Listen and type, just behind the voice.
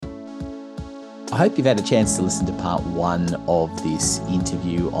I hope you've had a chance to listen to part one of this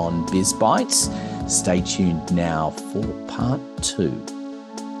interview on Biz Bites. Stay tuned now for part two.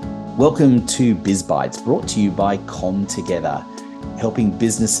 Welcome to Biz Bites, brought to you by Together, helping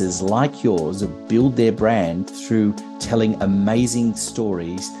businesses like yours build their brand through telling amazing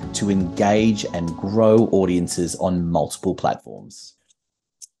stories to engage and grow audiences on multiple platforms.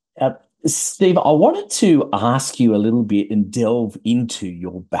 Steve, I wanted to ask you a little bit and delve into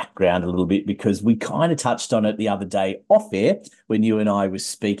your background a little bit, because we kind of touched on it the other day off air when you and I were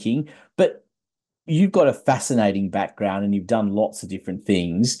speaking, but you've got a fascinating background and you've done lots of different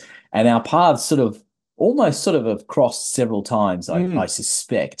things, and our paths almost have crossed several times, I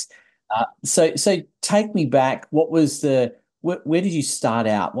suspect. So take me back. Where did you start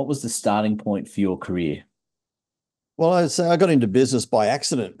out? What was the starting point for your career? Well, I got into business by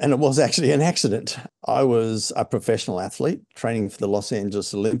accident, and it was actually an accident. I was a professional athlete training for the Los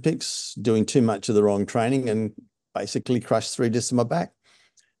Angeles Olympics, doing too much of the wrong training and basically crushed 3 discs in my back.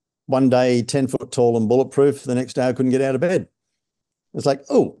 One day, 10 foot tall and bulletproof. The next day, I couldn't get out of bed. It's like,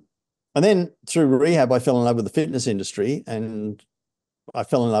 oh. And then through rehab, I fell in love with the fitness industry, and I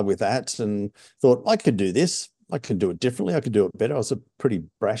fell in love with that and thought I could do this. I could do it differently. I could do it better. I was a pretty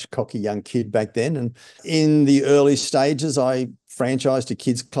brash, cocky young kid back then. And in the early stages, I franchised a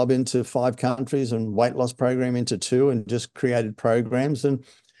kids club into 5 countries and weight loss program into 2, and just created programs. And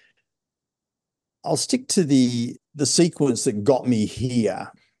I'll stick to the sequence that got me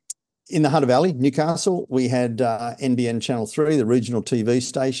here. In the Hunter Valley, Newcastle, we had NBN Channel 3, the regional TV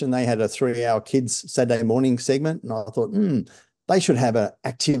station. They had a 3-hour kids Saturday morning segment. And I thought, they should have an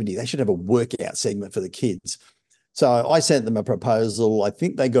activity. They should have a workout segment for the kids. So I sent them a proposal. I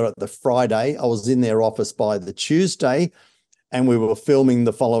think they got it the Friday. I was in their office by the Tuesday, and we were filming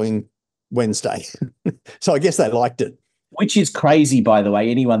the following Wednesday. So I guess they liked it. Which is crazy, by the way.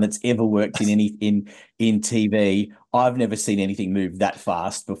 Anyone that's ever worked in TV, I've never seen anything move that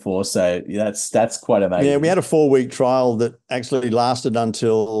fast before. So that's quite amazing. Yeah, we had a 4-week trial that actually lasted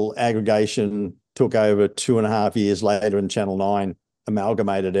until aggregation took over 2.5 years later, and Channel 9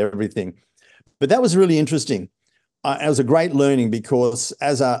 amalgamated everything. But that was really interesting. It was a great learning, because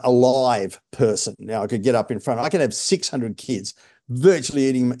as a live person, now I could get up in front, I could have 600 kids virtually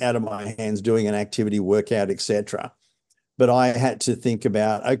eating out of my hands, doing an activity, workout, etc. But I had to think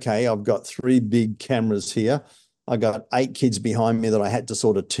about, okay, I've got 3 big cameras here. I got 8 kids behind me that I had to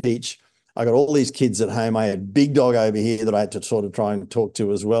sort of teach. I got all these kids at home. I had Big Dog over here that I had to sort of try and talk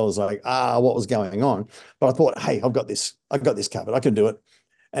to, as well as what was going on. But I thought, hey, I've got this covered. I can do it.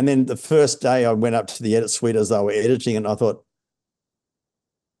 And then the first day I went up to the edit suite as they were editing, and I thought,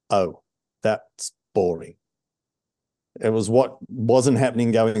 oh, that's boring. It was what wasn't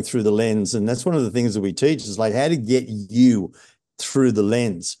happening going through the lens. And that's one of the things that we teach, is like how to get you through the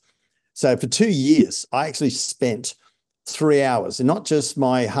lens. So for 2 years, I actually spent 3 hours, and not just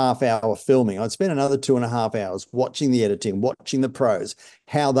my half-hour filming. I'd spend another 2.5 hours watching the editing, watching the pros,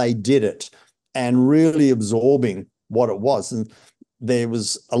 how they did it, and really absorbing what it was. And there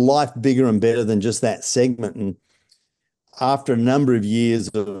was a life bigger and better than just that segment. And after a number of years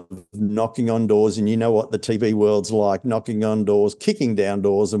of knocking on doors, and you know what the TV world's like, knocking on doors, kicking down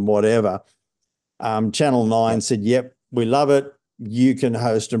doors and whatever, Channel 9 said, yep, we love it. You can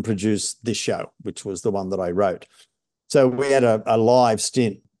host and produce this show, which was the one that I wrote. So we had a live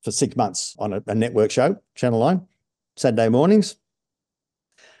stint for 6 months on a network show, Channel 9, Saturday mornings.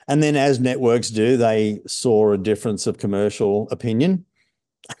 And then, as networks do, they saw a difference of commercial opinion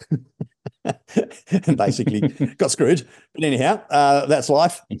and basically got screwed. But anyhow, that's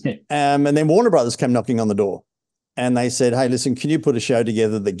life. And then Warner Brothers came knocking on the door, and they said, hey, listen, can you put a show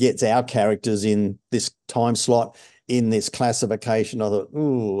together that gets our characters in this time slot, in this classification? I thought,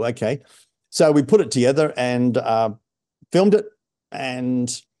 ooh, okay. So we put it together and filmed it,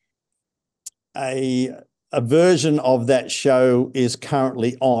 and a version of that show is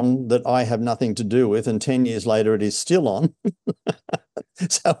currently on that I have nothing to do with, and 10 years later it is still on.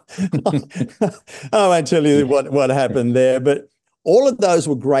 So I won't tell you what happened there, but all of those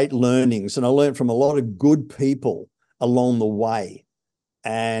were great learnings, and I learned from a lot of good people along the way.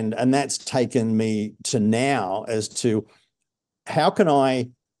 And that's taken me to now as to how can I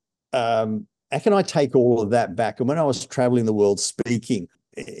take all of that back? And when I was traveling the world speaking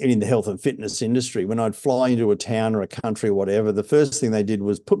in the health and fitness industry, when I'd fly into a town or a country or whatever, the first thing they did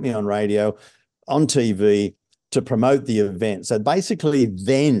was put me on radio, on TV to promote the event. So basically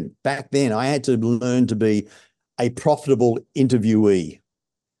back then, I had to learn to be a profitable interviewee.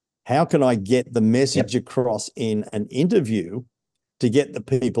 How can I get the message across in an interview to get the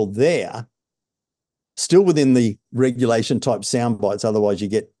people there, still within the regulation type sound bites? Otherwise you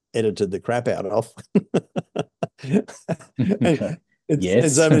get edited the crap out of. Okay. And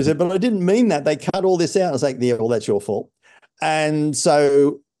Yes. somebody said, but I didn't mean that. They cut all this out. I was like, yeah, well, that's your fault. And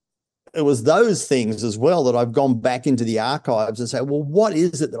so it was those things as well that I've gone back into the archives and say, well, what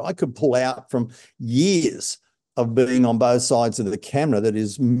is it that I could pull out from years of being on both sides of the camera that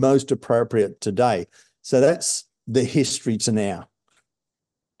is most appropriate today? So that's the history to now.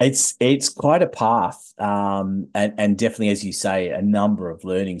 It's quite a path, and definitely, as you say, a number of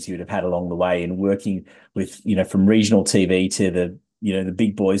learnings you would have had along the way in working with, from regional TV to the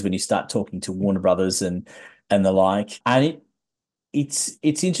big boys when you start talking to Warner Brothers and the like. And it's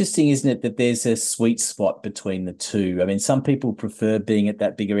interesting, isn't it, that there's a sweet spot between the two. I mean, some people prefer being at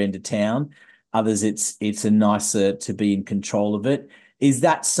that bigger end of town. Others, it's a nicer to be in control of it. Is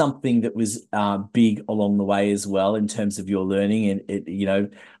that something that was big along the way as well in terms of your learning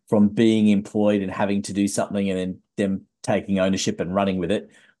and from being employed and having to do something and then them taking ownership and running with it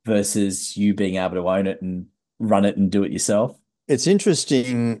versus you being able to own it and run it and do it yourself? It's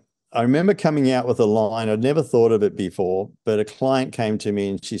interesting. I remember coming out with a line. I'd never thought of it before, but a client came to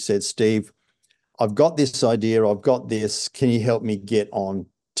me and she said, Steve, I've got this idea. I've got this. Can you help me get on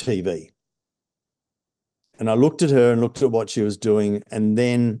TV? And I looked at her and looked at what she was doing, and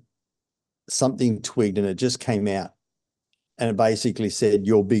then something twigged and it just came out. And it basically said,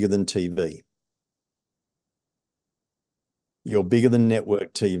 you're bigger than TV. You're bigger than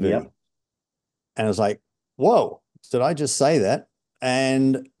network TV. Yep. And I was like, whoa, did I just say that?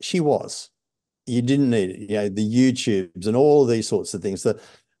 And she was. You didn't need it. The YouTubes and all of these sorts of things, the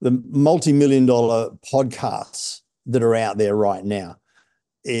multi-million-dollar podcasts that are out there right now,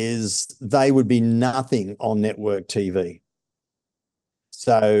 they would be nothing on network TV.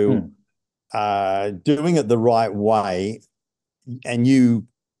 So doing it the right way and you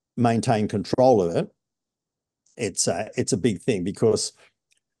maintain control of it, it's a big thing because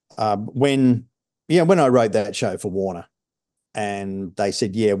when I wrote that show for Warner and they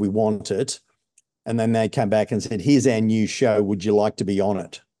said, yeah, we want it. And then they came back and said, here's our new show. Would you like to be on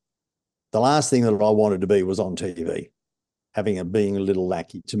it? The last thing that I wanted to be was on TV, being a little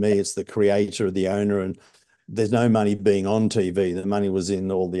lackey. To me, it's the creator, the owner, and there's no money being on TV. The money was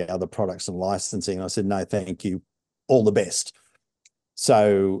in all the other products and licensing. I said, no, thank you. All the best.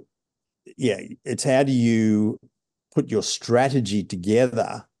 So, yeah, it's how do you put your strategy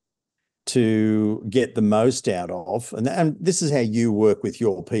together to get the most out of, and this is how you work with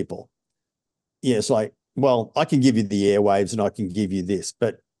your people. Yeah, it's like, well, I can give you the airwaves and I can give you this,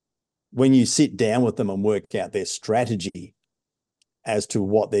 but when you sit down with them and work out their strategy as to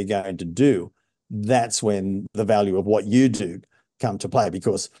what they're going to do, that's when the value of what you do come to play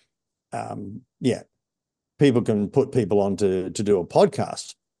because, people can put people on to do a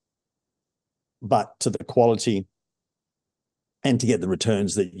podcast, but to the quality and to get the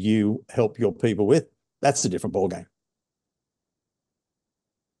returns that you help your people with, that's a different ballgame.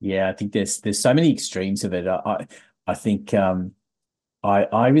 Yeah, I think there's so many extremes of it. I think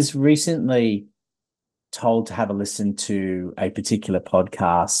I was recently told to have a listen to a particular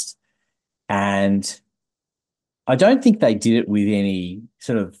podcast, and I don't think they did it with any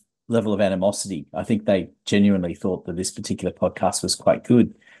sort of level of animosity. I think they genuinely thought that this particular podcast was quite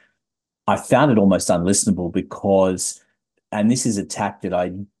good. I found it almost unlistenable because, and this is a tack that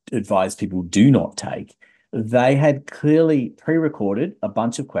I advise people do not take, they had clearly pre-recorded a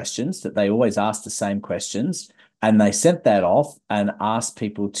bunch of questions that they always ask the same questions, and they sent that off and asked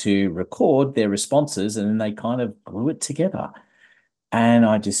people to record their responses, and then they kind of glue it together. And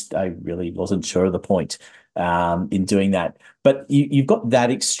I really wasn't sure of the point in doing that. But you've got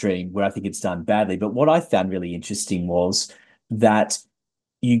that extreme where I think it's done badly. But what I found really interesting was that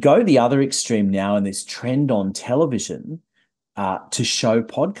you go the other extreme now in this trend on television to show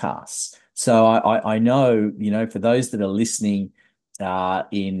podcasts. So I know, for those that are listening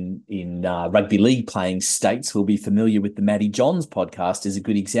in rugby league playing states will be familiar with the Matty Johns podcast is a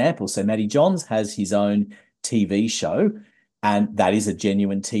good example. So Matty Johns has his own TV show, and that is a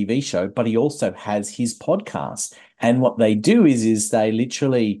genuine TV show, but he also has his podcast. And what they do is they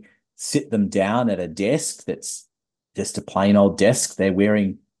literally sit them down at a desk that's just a plain old desk. They're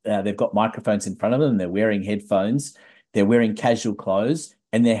wearing, they've got microphones in front of them. They're wearing headphones. They're wearing casual clothes,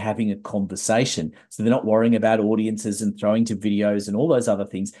 and they're having a conversation. So they're not worrying about audiences and throwing to videos and all those other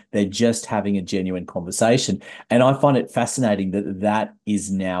things. They're just having a genuine conversation. And I find it fascinating that that is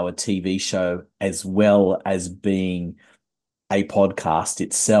now a TV show as well as being a podcast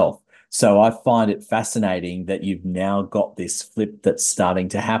itself. So I find it fascinating that you've now got this flip that's starting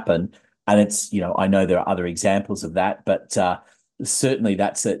to happen. And it's, I know there are other examples of that, but certainly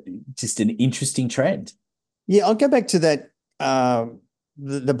that's just an interesting trend. Yeah, I'll go back to that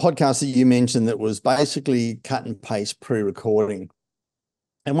the podcast that you mentioned that was basically cut and paste pre-recording.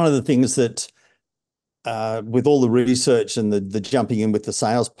 And one of the things that with all the research and the jumping in with the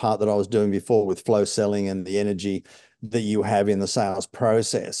sales part that I was doing before with flow selling and the energy that you have in the sales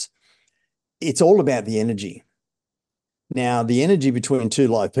process, it's all about the energy. Now, the energy between two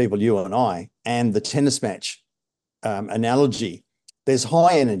live people, you and I, and the tennis match analogy, there's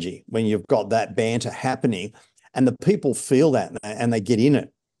high energy when you've got that banter happening and the people feel that and they get in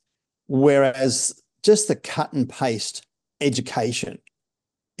it. Whereas just the cut and paste education,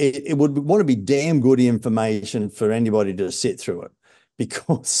 it would want to be damn good information for anybody to sit through it,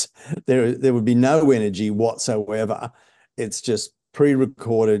 because there would be no energy whatsoever. It's just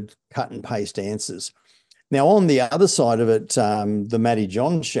pre-recorded cut and paste answers. Now, on the other side of it, the Matty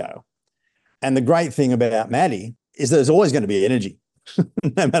John show, and the great thing about Matty is there's always going to be energy,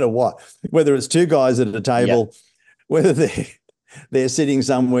 no matter what, whether it's two guys at a table, whether they're sitting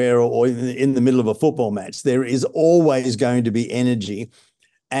somewhere or in the middle of a football match, there is always going to be energy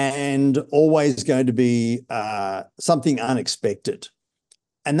and always going to be something unexpected.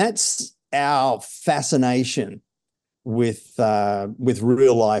 And that's our fascination with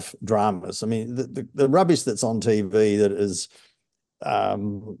real life dramas. I mean, the rubbish that's on TV that is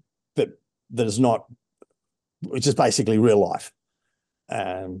that is not, which is basically real life.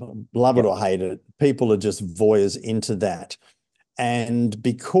 Love it or hate it, people are just voyeurs into that. And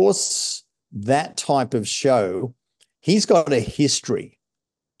because that type of show, he's got a history,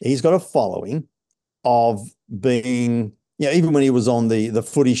 he's got a following of being, even when he was on the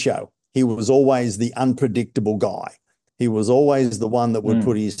footy show, he was always the unpredictable guy. He was always the one that would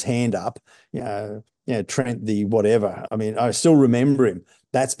put his hand up, Trent the whatever. I mean, I still remember him.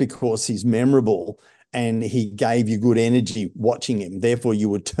 That's because he's memorable and he gave you good energy watching him. Therefore, you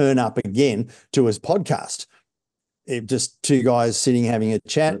would turn up again to his podcast. Just two guys sitting having a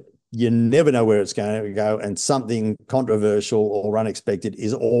chat. You never know where it's going to go, and something controversial or unexpected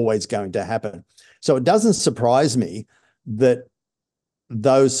is always going to happen. So it doesn't surprise me that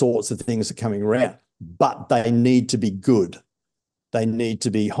those sorts of things are coming around, but they need to be good. They need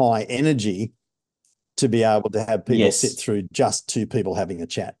to be high energy to be able to have people sit through just two people having a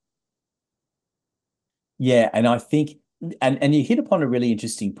chat. Yeah, and I think, and you hit upon a really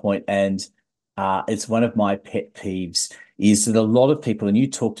interesting point, and it's one of my pet peeves, is that a lot of people, and you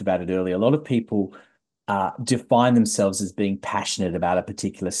talked about it earlier, a lot of people define themselves as being passionate about a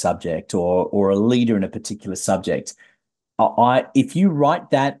particular subject or a leader in a particular subject. If you write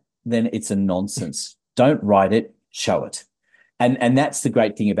that, then it's a nonsense. Don't write it, show it. And that's the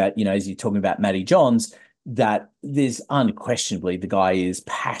great thing about, as you're talking about Matty Johns, that there's unquestionably the guy is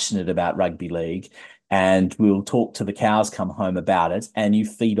passionate about rugby league and we'll talk till the cows come home about it, and you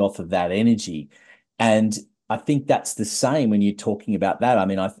feed off of that energy. And I think that's the same when you're talking about that. I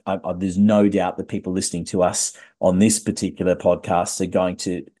mean, there's no doubt that people listening to us on this particular podcast are going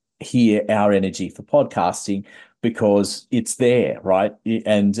to hear our energy for podcasting because it's there, right?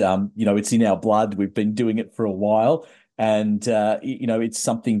 And, it's in our blood. We've been doing it for a while. And, it's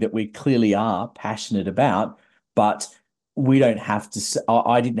something that we clearly are passionate about, but we don't have to,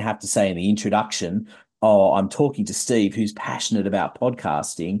 I didn't have to say in the introduction, I'm talking to Steve, who's passionate about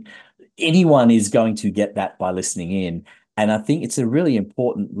podcasting. Anyone is going to get that by listening in. And I think it's a really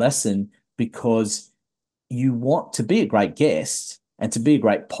important lesson, because you want to be a great guest and to be a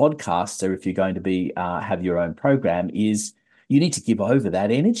great podcaster, if you're going to be have your own program, is you need to give over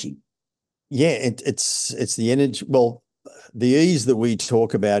that energy. Yeah, it's the energy. Well, the ease that we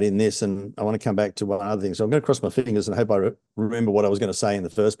talk about in this, and I want to come back to one other thing. So I'm going to cross my fingers and hope I remember what I was going to say in the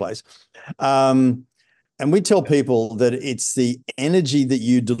first place. And we tell people that it's the energy that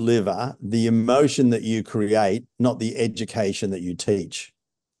you deliver, the emotion that you create, not the education that you teach.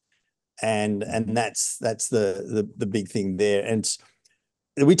 And that's the big thing there. And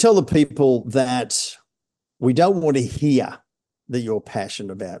we tell the people that we don't want to hear that you're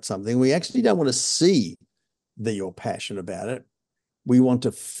passionate about something. We actually don't want to see that you're passionate about it. We want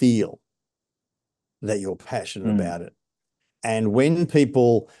to feel that you're passionate about it. And when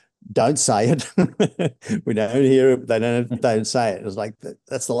people don't say it, we don't hear it, they don't say it. It's like,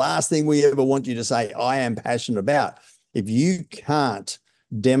 that's the last thing we ever want you to say, I am passionate about. If you can't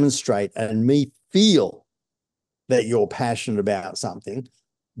demonstrate and me feel that you're passionate about something,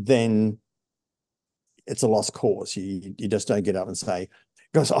 then it's a lost cause. You just don't get up and say,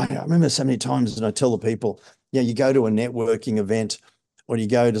 because I remember so many times, and I tell the people, you go to a networking event or you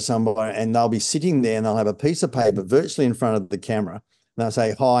go to somebody and they'll be sitting there and they'll have a piece of paper virtually in front of the camera. And they'll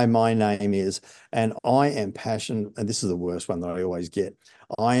say, hi, my name is, and I am passionate, and this is the worst one that I always get,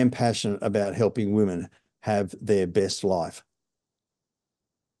 I am passionate about helping women have their best life.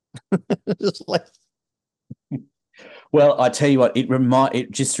 Just like, Well, I tell you what,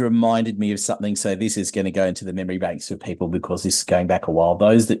 it just reminded me of something. So this is going to go into the memory banks for people because this is going back a while.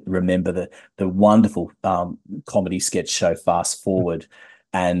 Those that remember the wonderful comedy sketch show Fast Forward,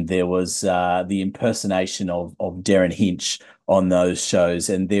 and there was the impersonation of Darren Hinch on those shows,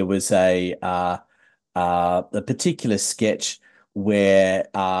 and there was a particular sketch where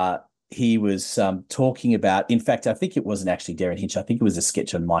he was talking about. In fact, I think it wasn't actually Darren Hinch. I think it was a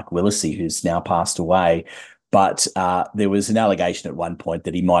sketch on Mike Willisey, who's now passed away. But there was an allegation at one point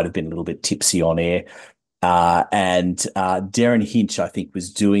that he might have been a little bit tipsy on air. And Darren Hinch, I think, was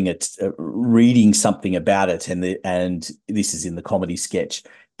doing it, reading something about it, and this is in the comedy sketch,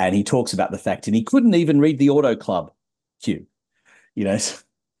 and he talks about the fact, and he couldn't even read the Auto Club cue, you know,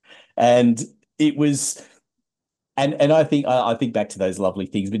 and it was, and I think back to those lovely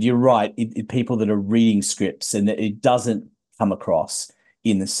things. But you're right, people that are reading scripts and it doesn't come across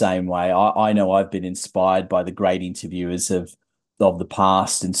in the same way. I know I've been inspired by the great interviewers of the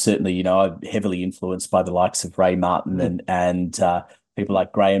past, and certainly, I'm heavily influenced by the likes of Ray Martin and people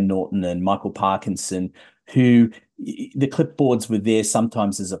like Graham Norton and Michael Parkinson, who the clipboards were there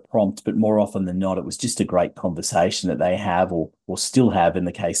sometimes as a prompt, but more often than not, it was just a great conversation that they have or still have in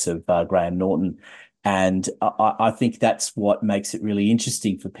the case of Graham Norton. And I think that's what makes it really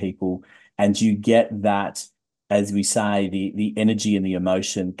interesting for people. And you get that, as we say, the energy and the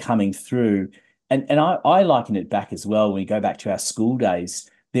emotion coming through. And I liken it back as well. When we go back to our school days,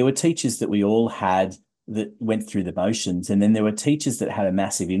 there were teachers that we all had that went through the motions. And then there were teachers that had a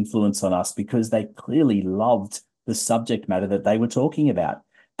massive influence on us because they clearly loved the subject matter that they were talking about.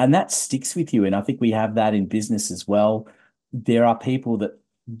 And that sticks with you. And I think we have that in business as well. There are people that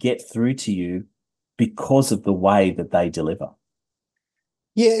get through to you because of the way that they deliver.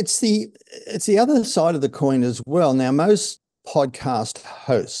 yeah, it's the other side of the coin as well. Now, most podcast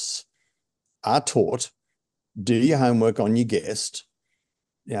hosts are taught, do your homework on your guest,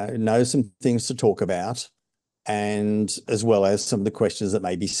 know some things to talk about, and as well as some of the questions that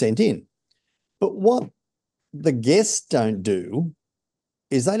may be sent in. But what the guests don't do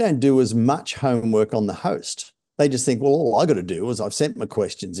is they don't do as much homework on the host. They just think, well, all I got to do is I've sent my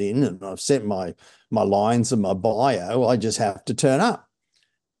questions in and I've sent my lines and my bio. I just have to turn up.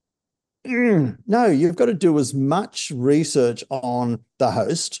 No, you've got to do as much research on the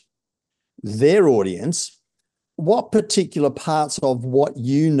host, their audience, what particular parts of what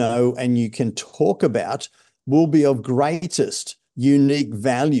you know and you can talk about will be of greatest unique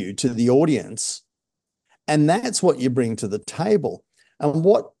value to the audience. And that's what you bring to the table. And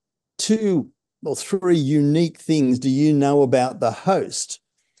what 2 or 3 unique things do you know about the host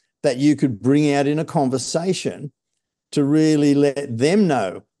that you could bring out in a conversation to really let them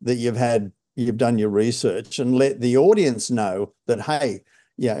know that you've done your research, and let the audience know that, hey,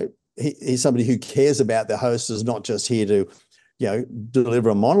 he's somebody who cares about the host, is not just here to, deliver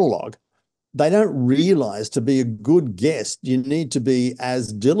a monologue. They don't realize to be a good guest, you need to be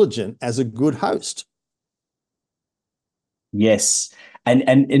as diligent as a good host. Yes. And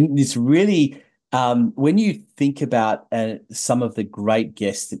it's really, when you think about some of the great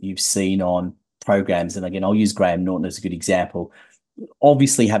guests that you've seen on programs, and again, I'll use Graham Norton as a good example,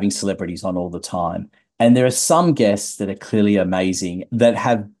 obviously having celebrities on all the time. And there are some guests that are clearly amazing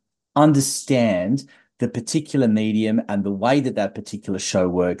that understand the particular medium and the way that that particular show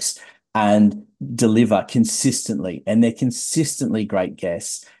works and deliver consistently. And they're consistently great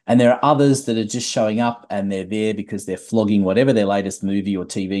guests. And there are others that are just showing up and they're there because they're flogging whatever their latest movie or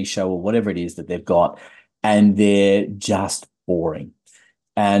TV show or whatever it is that they've got, and they're just boring.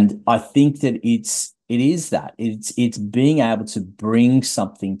 And I think that it's being able to bring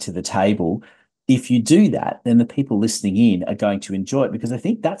something to the table. If you do that, then the people listening in are going to enjoy it, because I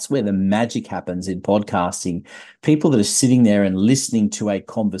think that's where the magic happens in podcasting. People that are sitting there and listening to a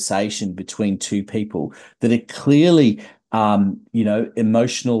conversation between 2 people that are clearly,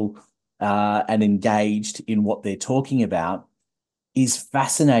 emotional and engaged in what they're talking about is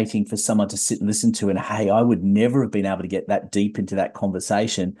fascinating for someone to sit and listen to. And hey, I would never have been able to get that deep into that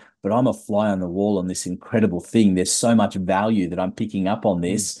conversation, but I'm a fly on the wall on this incredible thing. There's so much value that I'm picking up on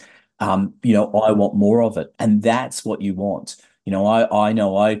this. I want more of it. And that's what you want. I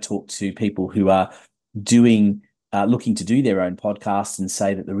know I talk to people who are looking to do their own podcasts and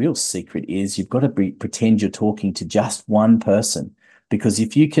say that the real secret is you've got to pretend you're talking to just one person, because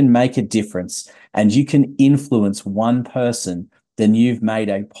if you can make a difference and you can influence one person, then you've made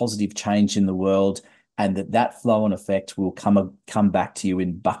a positive change in the world, and that flow and effect will come back to you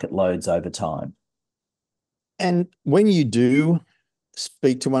in bucket loads over time. And when you do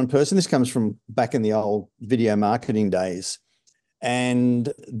speak to one person, this comes from back in the old video marketing days,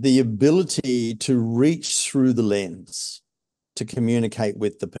 and the ability to reach through the lens to communicate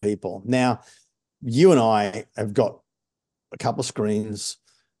with the people. Now, you and I have got a couple of screens.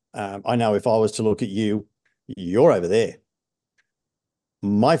 I know if I was to look at you, you're over there.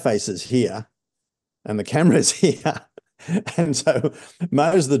 My face is here and the camera's here. And so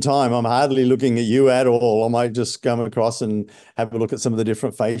most of the time I'm hardly looking at you at all. I might just come across and have a look at some of the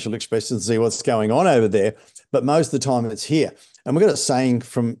different facial expressions, see what's going on over there. But most of the time it's here. And we've got a saying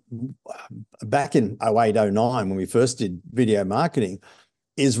from back in 08, 09, when we first did video marketing,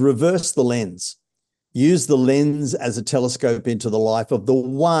 is reverse the lens. Use the lens as a telescope into the life of the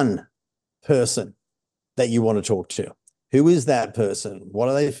one person that you want to talk to. Who is that person? What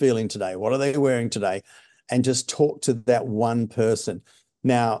are they feeling today? What are they wearing today? And just talk to that one person.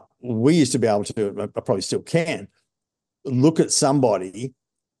 Now, we used to be able to, I probably still can, look at somebody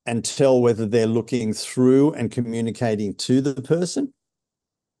and tell whether they're looking through and communicating to the person,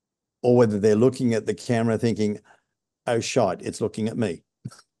 or whether they're looking at the camera thinking, oh, shite, it's looking at me.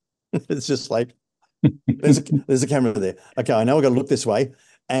 It's just like, there's a camera there. Okay, I know I've got to look this way.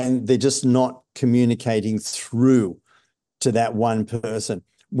 And they're just not communicating through to that one person.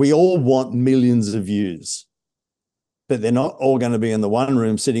 We all want millions of views, but they're not all going to be in the one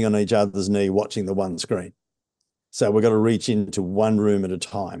room sitting on each other's knee watching the one screen. So we've got to reach into one room at a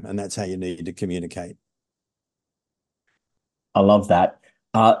time, and that's how you need to communicate. I love that.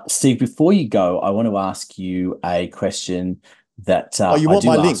 Steve, before you go, I want to ask you a question that oh, you I want do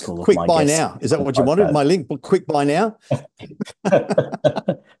my ask link? all of Quick my buy guests. now. Is that what you wanted? My link, quick buy now?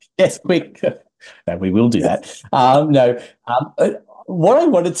 Yes, quick. No, we will do that. No, what I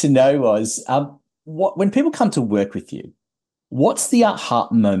wanted to know was when people come to work with you, what's the aha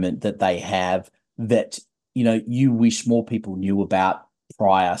moment that they have that you wish more people knew about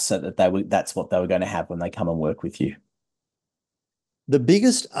prior, so that that's what they were going to have when they come and work with you? The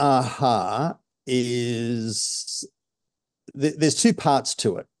biggest aha is there's two parts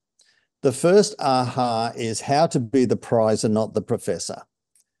to it. The first aha is how to be the prize and not the professor.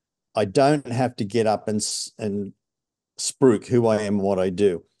 I don't have to get up and spruik who I am and what I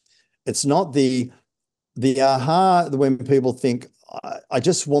do. It's not the aha when people think, I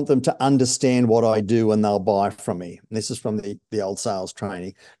just want them to understand what I do and they'll buy from me. And this is from the old sales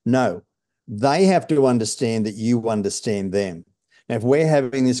training. No, they have to understand that you understand them. Now, if we're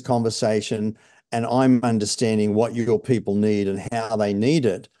having this conversation and I'm understanding what your people need and how they need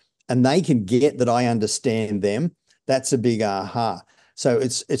it, and they can get that I understand them, that's a big aha. So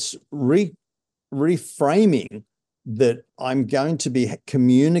it's reframing that I'm going to be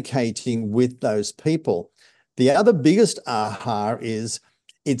communicating with those people. The other biggest aha is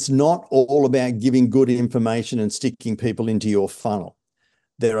it's not all about giving good information and sticking people into your funnel.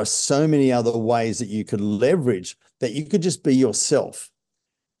 There are so many other ways that you could leverage that you could just be yourself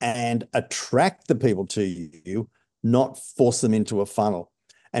and attract the people to you, not force them into a funnel.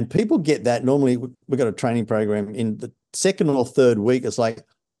 And people get that. Normally, we've got a training program in the second or third week. It's like,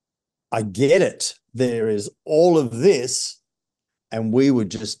 I get it. There is all of this, and we were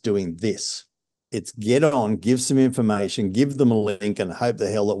just doing this. It's get on, give some information, give them a link, and hope the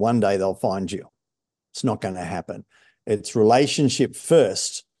hell that one day they'll find you. It's not going to happen. It's relationship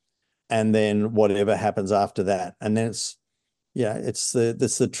first, and then whatever happens after that. And then it's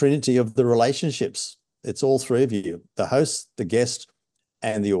the trinity of the relationships. It's all three of you, the host, the guest,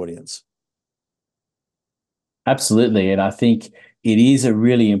 and the audience. Absolutely. And I think it is a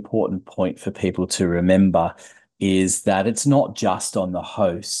really important point for people to remember, is that it's not just on the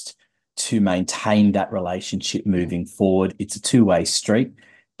host to maintain that relationship moving forward. It's a two-way street,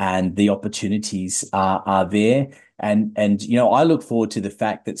 and the opportunities are there. And I look forward to the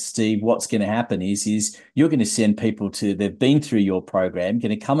fact that, Steve, what's going to happen is you're going to send people they've been through your program, going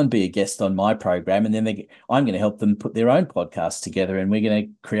to come and be a guest on my program, and then I'm going to help them put their own podcast together, and we're going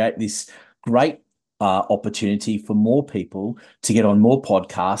to create this great opportunity for more people to get on more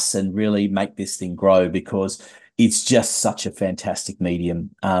podcasts and really make this thing grow, because it's just such a fantastic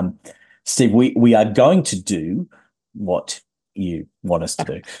medium. Steve, we are going to do what you want us to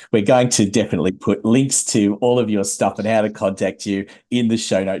do. We're going to definitely put links to all of your stuff and how to contact you in the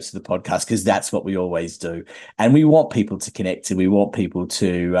show notes of the podcast, because that's what we always do. And we want people to connect, and we want people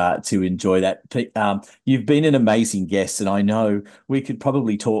to enjoy that. You've been an amazing guest, and I know we could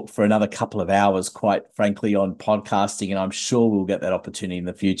probably talk for another couple of hours, quite frankly, on podcasting, and I'm sure we'll get that opportunity in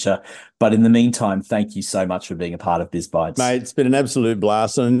the future. But in the meantime, thank you so much for being a part of BizBytes. Mate, it's been an absolute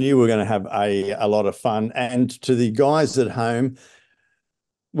blast, and I knew we were going to have a lot of fun. And to the guys at home,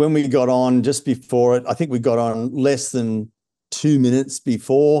 when we got on just before it, I think we got on less than 2 minutes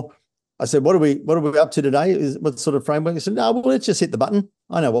before. I said, what are we up to today? What sort of framework? He said, no, well, let's just hit the button.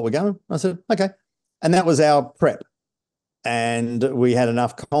 I know what we're going. I said, okay. And that was our prep. And we had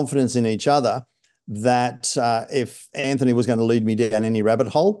enough confidence in each other that if Anthony was going to lead me down any rabbit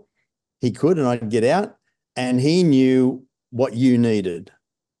hole, he could, and I'd get out. And he knew what you needed.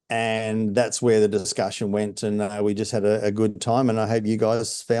 And that's where the discussion went. And we just had a good time. And I hope you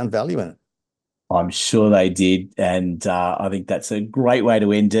guys found value in it. I'm sure they did. And I think that's a great way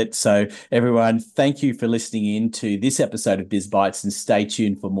to end it. So everyone, thank you for listening in to this episode of Biz Bites, and stay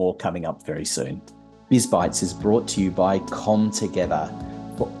tuned for more coming up very soon. Biz Bites is brought to you by Together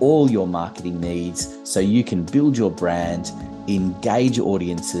for all your marketing needs so you can build your brand, engage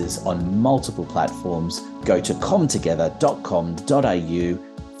audiences on multiple platforms. Go to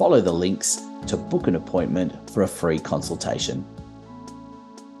comtogether.com.au, follow the links to book an appointment for a free consultation.